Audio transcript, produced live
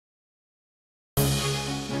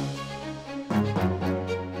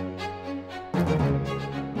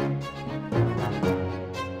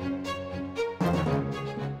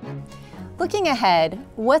Looking ahead,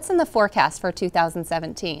 what's in the forecast for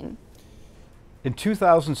 2017? In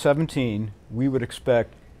 2017, we would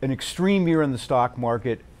expect an extreme year in the stock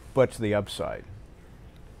market, but to the upside.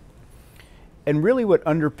 And really what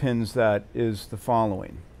underpins that is the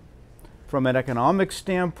following. From an economic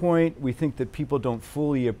standpoint, we think that people don't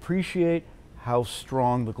fully appreciate how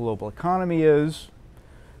strong the global economy is.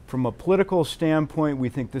 From a political standpoint, we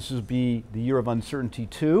think this will be the year of uncertainty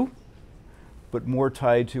too, but more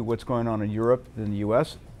tied to what's going on in Europe than the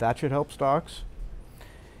US. That should help stocks.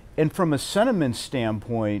 And from a sentiment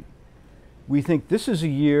standpoint, we think this is a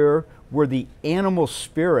year where the animal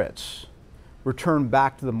spirits return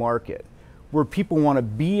back to the market, where people want to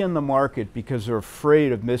be in the market because they're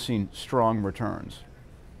afraid of missing strong returns.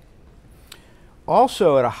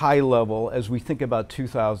 Also at a high level, as we think about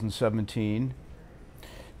 2017,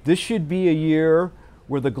 this should be a year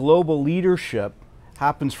where the global leadership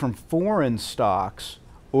happens from foreign stocks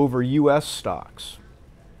over US stocks.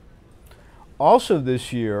 Also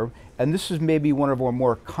this year, and this is maybe one of our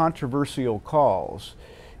more controversial calls,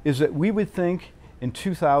 is that we would think in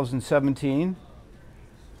 2017,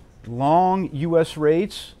 long US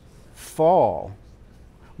rates fall,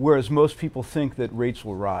 whereas most people think that rates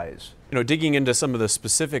will rise. Digging into some of the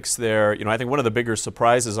specifics there, I think one of the bigger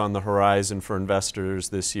surprises on the horizon for investors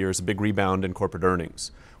this year is a big rebound in corporate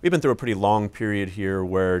earnings. We've been through a pretty long period here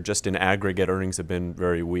where just in aggregate earnings have been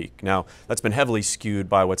very weak. Now, that's been heavily skewed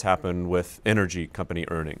by what's happened with energy company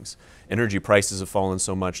earnings. Energy prices have fallen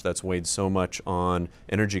so much, that's weighed so much on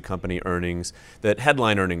energy company earnings that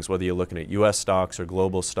headline earnings, whether you're looking at US stocks or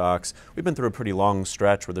global stocks, we've been through a pretty long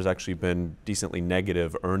stretch where there's actually been decently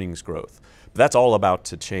negative earnings growth. But that's all about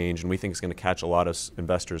to change, and we think it's going to catch a lot of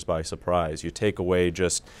investors by surprise. You take away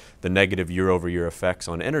just the negative year-over-year effects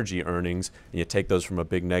on energy earnings, and you take those from a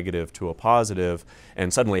big negative to a positive,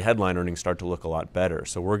 and suddenly headline earnings start to look a lot better.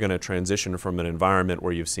 So we're going to transition from an environment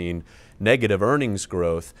where you've seen negative earnings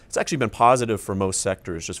growth. It's actually been positive for most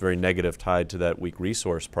sectors, just very negative tied to that weak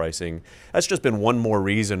resource pricing. That's just been one more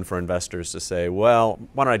reason for investors to say, well,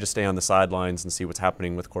 why don't I just stay on the sidelines and see what's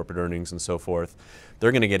happening with corporate earnings and so forth.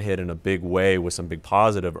 They're going to get hit in a big way with some big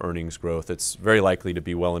positive earnings growth. It's very likely to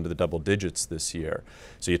be well into the double digits this year.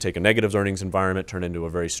 So you take a negative earnings environment, turn it into a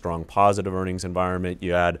very strong positive earnings environment.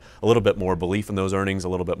 You add a little bit more belief in those earnings, a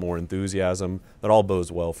little bit more enthusiasm. That all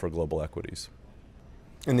bodes well for global equities.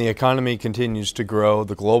 And the economy continues to grow,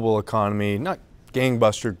 the global economy, not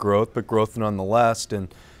gangbuster growth, but growth nonetheless.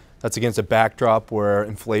 And that's against a backdrop where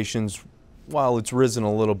inflation's, while it's risen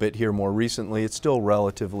a little bit here more recently, it's still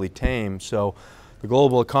relatively tame. So the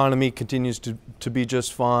global economy continues to be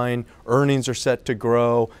just fine. Earnings are set to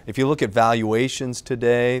grow. If you look at valuations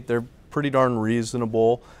today, they're pretty darn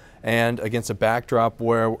reasonable. And against a backdrop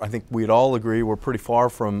where I think we'd all agree we're pretty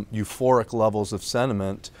far from euphoric levels of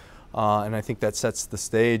sentiment. And I think that sets the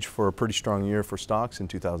stage for a pretty strong year for stocks in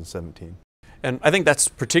 2017. And I think that's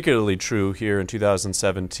particularly true here in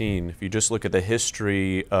 2017. If you just look at the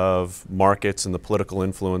history of markets and the political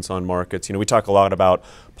influence on markets, we talk a lot about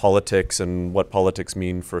politics and what politics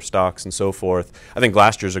mean for stocks and so forth. I think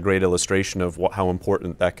last year's a great illustration of how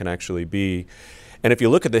important that can actually be. And if you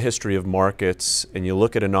look at the history of markets and you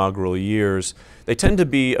look at inaugural years, they tend to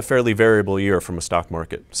be a fairly variable year from a stock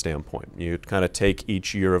market standpoint. You kind of take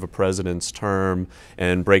each year of a president's term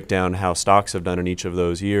and break down how stocks have done in each of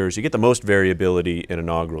those years. You get the most variability in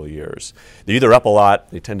inaugural years. They're either up a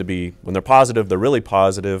lot, they tend to be, when they're positive, they're really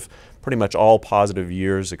positive. Pretty much all positive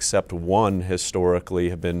years except one historically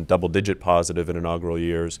have been double-digit positive in inaugural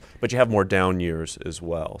years, but you have more down years as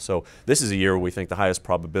well. So this is a year where we think the highest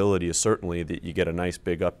probability is certainly that you get a nice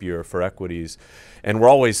big up year for equities. And we're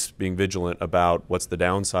always being vigilant about what's the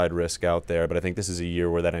downside risk out there, but I think this is a year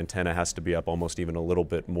where that antenna has to be up almost even a little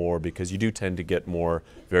bit more because you do tend to get more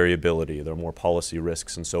variability. There are more policy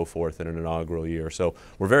risks and so forth in an inaugural year. So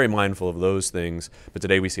we're very mindful of those things, but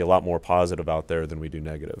today we see a lot more positive out there than we do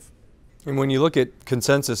negative. And when you look at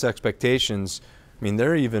consensus expectations,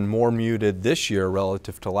 they're even more muted this year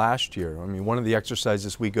relative to last year. One of the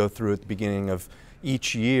exercises we go through at the beginning of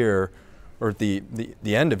each year, or at the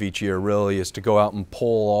end of each year really, is to go out and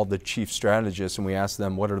poll all the chief strategists and we ask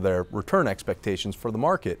them what are their return expectations for the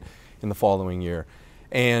market in the following year.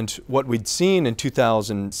 And what we'd seen in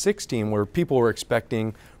 2016 where people were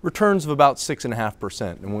expecting returns of about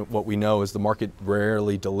 6.5%. And what we know is the market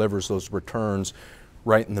rarely delivers those returns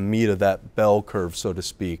right in the meat of that bell curve, so to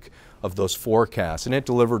speak, of those forecasts. And it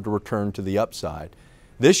delivered a return to the upside.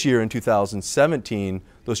 This year in 2017,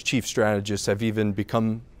 those chief strategists have even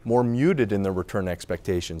become more muted in their return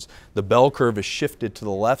expectations. The bell curve has shifted to the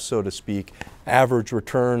left, so to speak, average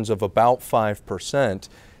returns of about 5%.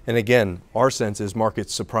 And again, our sense is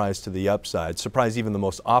markets surprise to the upside, surprise even the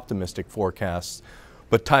most optimistic forecasts.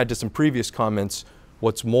 But tied to some previous comments,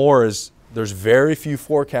 what's more is there's very few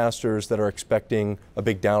forecasters that are expecting a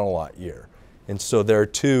big down a lot year. And so there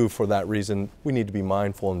too, for that reason, we need to be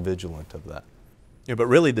mindful and vigilant of that. Yeah, but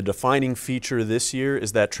really the defining feature this year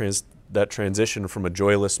is that transition from a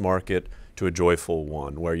joyless market to a joyful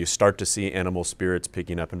one, where you start to see animal spirits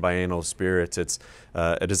picking up. And by animal spirits, it's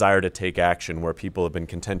a desire to take action, where people have been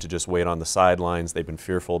content to just wait on the sidelines. They've been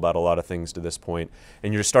fearful about a lot of things to this point.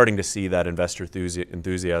 And you're starting to see that investor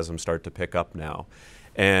enthusiasm start to pick up now.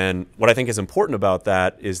 And what I think is important about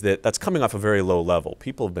that is that that's coming off a very low level.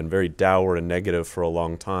 People have been very dour and negative for a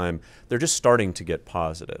long time. They're just starting to get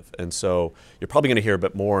positive. And so you're probably going to hear a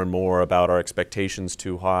bit more and more about our expectations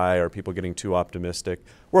too high, or people getting too optimistic.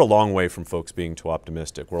 We're a long way from folks being too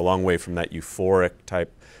optimistic. We're a long way from that euphoric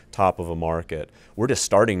type top of a market. We're just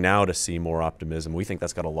starting now to see more optimism. We think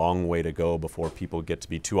that's got a long way to go before people get to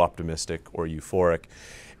be too optimistic or euphoric.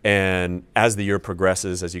 And as the year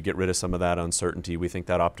progresses, as you get rid of some of that uncertainty, we think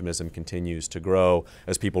that optimism continues to grow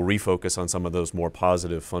as people refocus on some of those more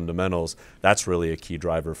positive fundamentals. That's really a key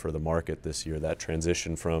driver for the market this year, that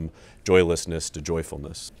transition from joylessness to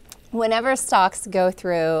joyfulness. Whenever stocks go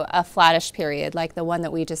through a flattish period like the one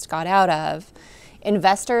that we just got out of,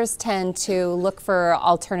 investors tend to look for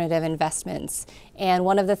alternative investments. And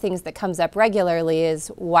one of the things that comes up regularly is,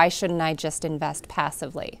 why shouldn't I just invest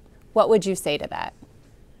passively? What would you say to that?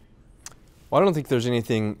 Well, I don't think there's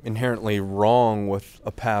anything inherently wrong with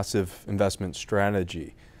a passive investment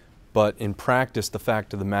strategy. But in practice, the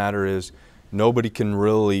fact of the matter is nobody can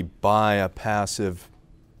really buy a passive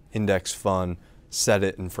index fund, set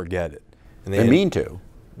it and forget it. And they mean to.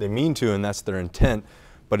 They mean to, and that's their intent.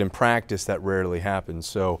 But in practice, that rarely happens.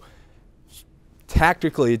 So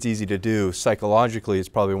tactically, it's easy to do. Psychologically, it's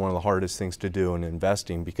probably one of the hardest things to do in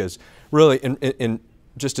investing, because really,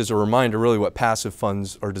 just as a reminder, really what passive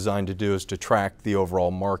funds are designed to do is to track the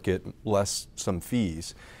overall market less some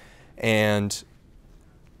fees. And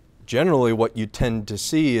generally what you tend to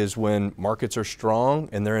see is when markets are strong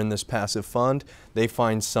and they're in this passive fund, they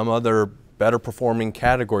find some other better performing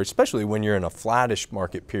category, especially when you're in a flattish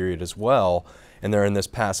market period as well, and they're in this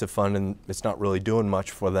passive fund and it's not really doing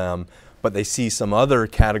much for them, but they see some other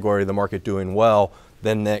category of the market doing well,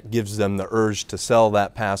 then that gives them the urge to sell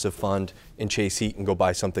that passive fund and chase heat and go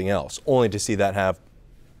buy something else, only to see that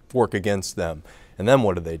work against them. And then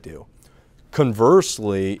what do?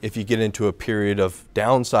 Conversely, if you get into a period of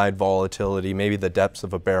downside volatility, maybe the depths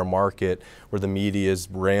of a bear market where the media is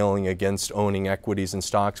railing against owning equities and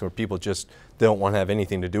stocks, where people just they don't want to have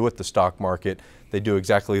anything to do with the stock market, they do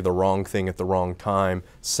exactly the wrong thing at the wrong time,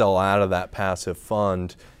 sell out of that passive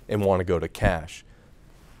fund and want to go to cash.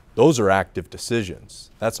 Those are active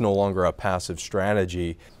decisions. That's no longer a passive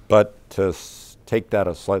strategy. But to take that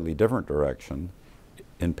a slightly different direction,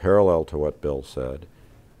 in parallel to what Bill said,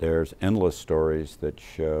 there's endless stories that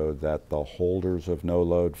show that the holders of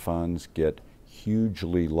no-load funds get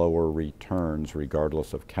hugely lower returns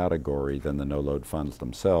regardless of category than the no-load funds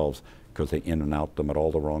themselves, because they in and out them at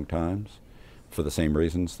all the wrong times for the same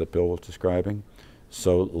reasons that Bill was describing.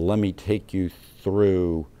 So let me take you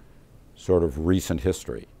through sort of recent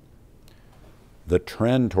history. The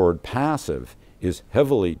trend toward passive is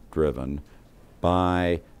heavily driven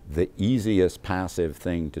by the easiest passive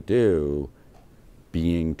thing to do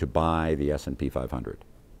being to buy the S&P 500,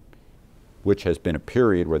 which has been a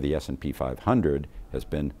period where the S&P 500 has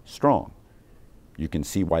been strong. You can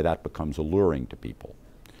see why that becomes alluring to people.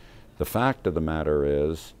 The fact of the matter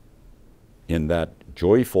is, in that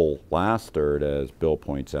joyful last third, as Bill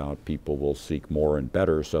points out, people will seek more and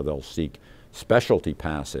better, so they'll seek specialty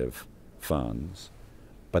passive funds,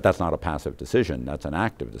 but that's not a passive decision, that's an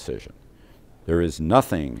active decision. There is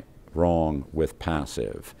nothing wrong with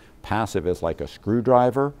passive. Passive is like a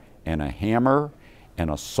screwdriver and a hammer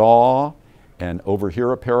and a saw and over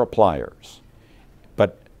here a pair of pliers.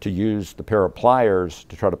 But to use the pair of pliers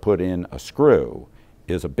to try to put in a screw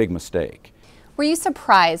is a big mistake. Were you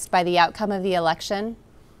surprised by the outcome of the election?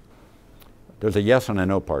 There's a yes and a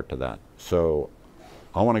no part to that. So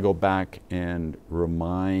I want to go back and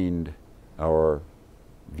remind our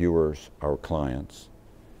viewers, our clients,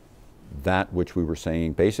 that which we were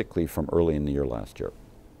saying basically from early in the year last year.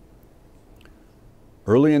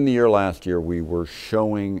 Early in the year last year, we were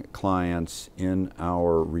showing clients in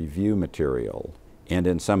our review material and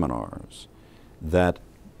in seminars that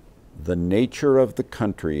the nature of the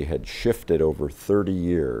country had shifted over 30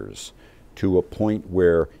 years to a point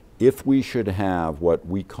where if we should have what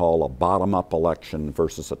we call a bottom-up election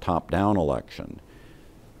versus a top-down election,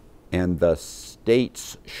 and the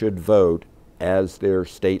states should vote as their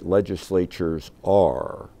state legislatures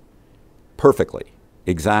are perfectly,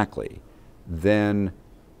 exactly, then,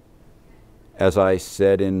 as I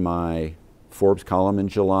said in my Forbes column in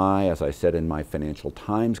July, as I said in my Financial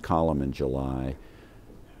Times column in July,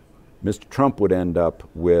 Mr. Trump would end up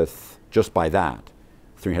with, just by that,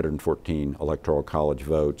 314 Electoral College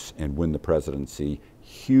votes and win the presidency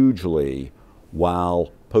hugely,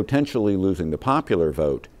 while potentially losing the popular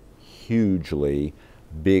vote hugely,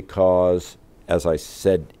 because, as I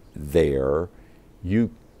said there, he's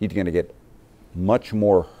going to get much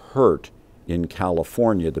more hurt in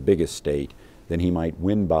California, the biggest state, than he might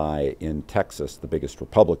win by in Texas, the biggest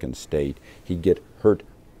Republican state. He'd get hurt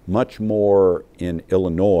much more in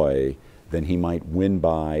Illinois than he might win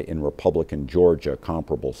by in Republican Georgia,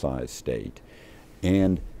 comparable sized state.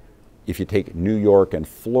 And if you take New York and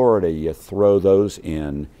Florida, you throw those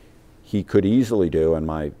in, he could easily do, in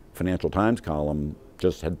my Financial Times column,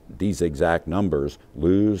 just had these exact numbers,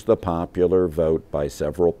 lose the popular vote by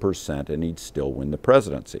several percent and he'd still win the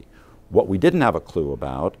presidency. What we didn't have a clue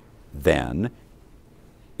about then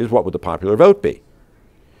is what would the popular vote be.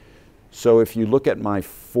 So if you look at my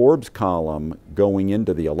Forbes column going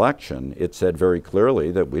into the election, it said very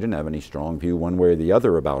clearly that we didn't have any strong view one way or the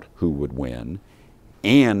other about who would win,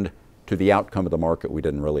 and to the outcome of the market we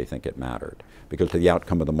didn't really think it mattered. Because to the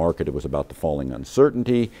outcome of the market it was about the falling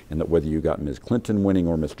uncertainty, and that whether you got Ms. Clinton winning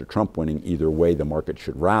or Mr. Trump winning, either way the market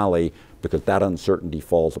should rally, because that uncertainty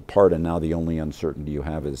falls apart and now the only uncertainty you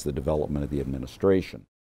have is the development of the administration.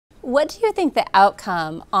 What do you think the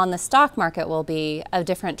outcome on the stock market will be of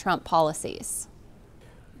different Trump policies?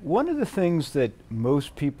 One of the things that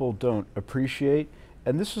most people don't appreciate,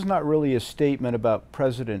 and this is not really a statement about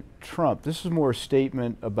President Trump, this is more a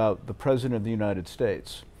statement about the President of the United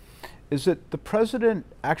States, is that the President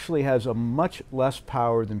actually has a much less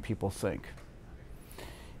power than people think.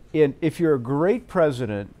 And if you're a great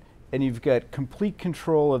president and you've got complete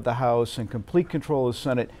control of the House and complete control of the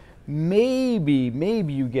Senate, maybe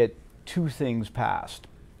you get two things passed.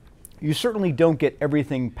 You certainly don't get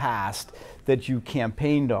everything passed that you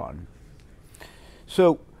campaigned on.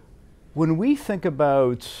 So when we think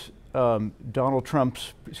about when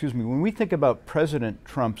we think about President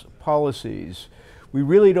Trump's policies, we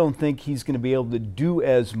really don't think he's going to be able to do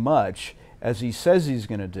as much as he says he's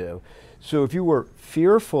going to do. So if you were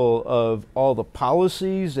fearful of all the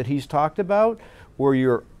policies that he's talked about, or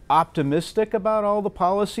you're optimistic about all the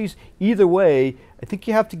policies, either way, I think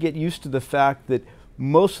you have to get used to the fact that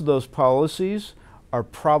most of those policies are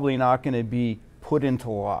probably not going to be put into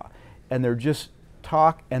law. And they're just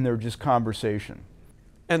talk and they're just conversation.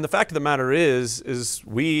 And the fact of the matter is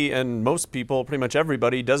we and most people, pretty much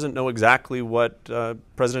everybody, doesn't know exactly what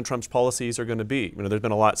President Trump's policies are going to be. You know, there's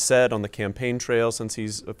been a lot said on the campaign trail since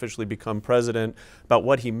he's officially become president about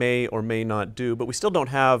what he may or may not do, but we still don't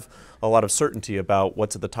have a lot of certainty about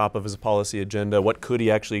what's at the top of his policy agenda, what could he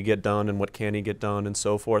actually get done and what can he get done and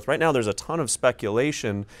so forth. Right now there's a ton of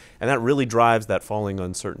speculation, and that really drives that falling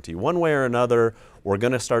uncertainty. One way or another, we're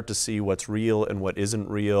going to start to see what's real and what isn't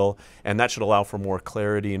real, and that should allow for more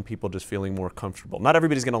clarity and people just feeling more comfortable. Not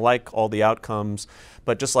everybody's going to like all the outcomes,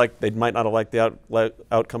 but just like they might not have liked the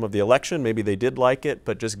outcome of the election, maybe they did like it,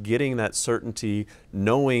 but just getting that certainty,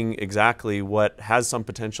 knowing exactly what has some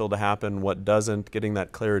potential to happen, what doesn't, getting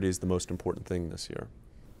that clarity is the most important thing this year.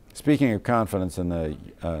 Speaking of confidence in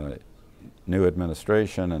the new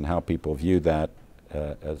administration and how people view that,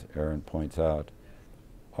 as Aaron points out,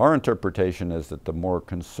 our interpretation is that the more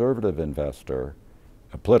conservative investor,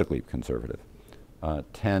 politically conservative,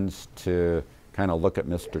 tends to kind of look at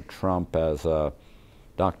Mr. Trump as a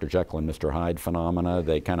Dr. Jekyll and Mr. Hyde phenomena.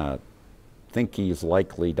 They kind of think he's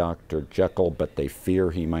likely Dr. Jekyll, but they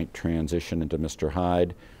fear he might transition into Mr.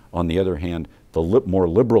 Hyde. On the other hand, the more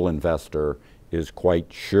liberal investor is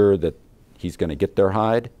quite sure that he's going to get their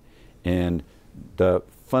Hyde. And the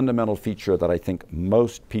fundamental feature that I think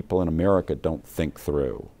most people in America don't think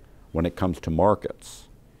through when it comes to markets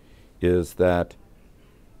is that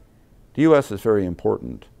the U.S. is very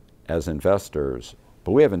important as investors,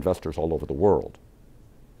 but we have investors all over the world.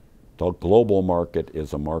 The global market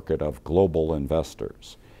is a market of global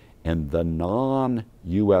investors, and the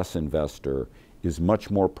non-U.S. investor is much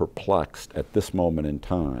more perplexed at this moment in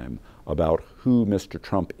time about who Mr.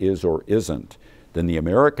 Trump is or isn't than the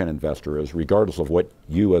American investor is, regardless of what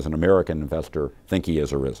you as an American investor think he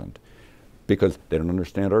is or isn't. Because they don't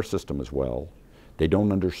understand our system as well. They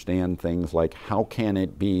don't understand things like, how can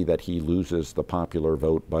it be that he loses the popular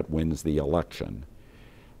vote but wins the election?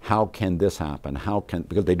 How can this happen?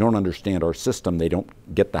 Because they don't understand our system, they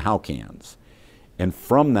don't get the how cans. And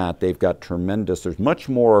from that, they've got there's much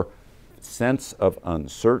more sense of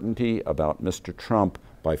uncertainty about Mr. Trump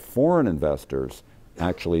by foreign investors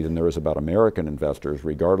actually than there is about American investors,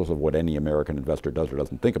 regardless of what any American investor does or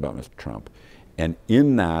doesn't think about Mr. Trump. And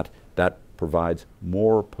in that provides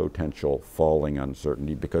more potential falling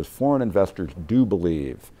uncertainty because foreign investors do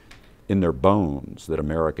believe in their bones that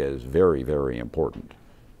America is very, very important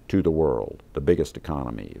to the world, the biggest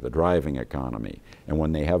economy, the driving economy. And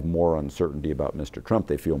when they have more uncertainty about Mr. Trump,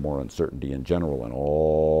 they feel more uncertainty in general, and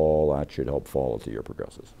all that should help fall as the year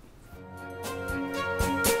progresses.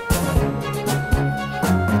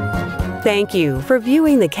 Thank you for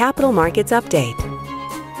viewing the Capital Markets Update.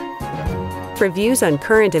 For views on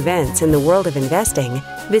current events in the world of investing,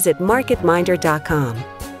 visit marketminder.com.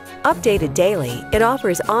 Updated daily, it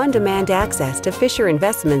offers on-demand access to Fisher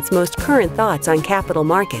Investments' most current thoughts on capital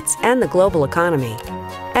markets and the global economy,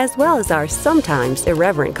 as well as our sometimes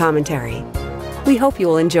irreverent commentary. We hope you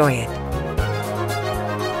will enjoy it.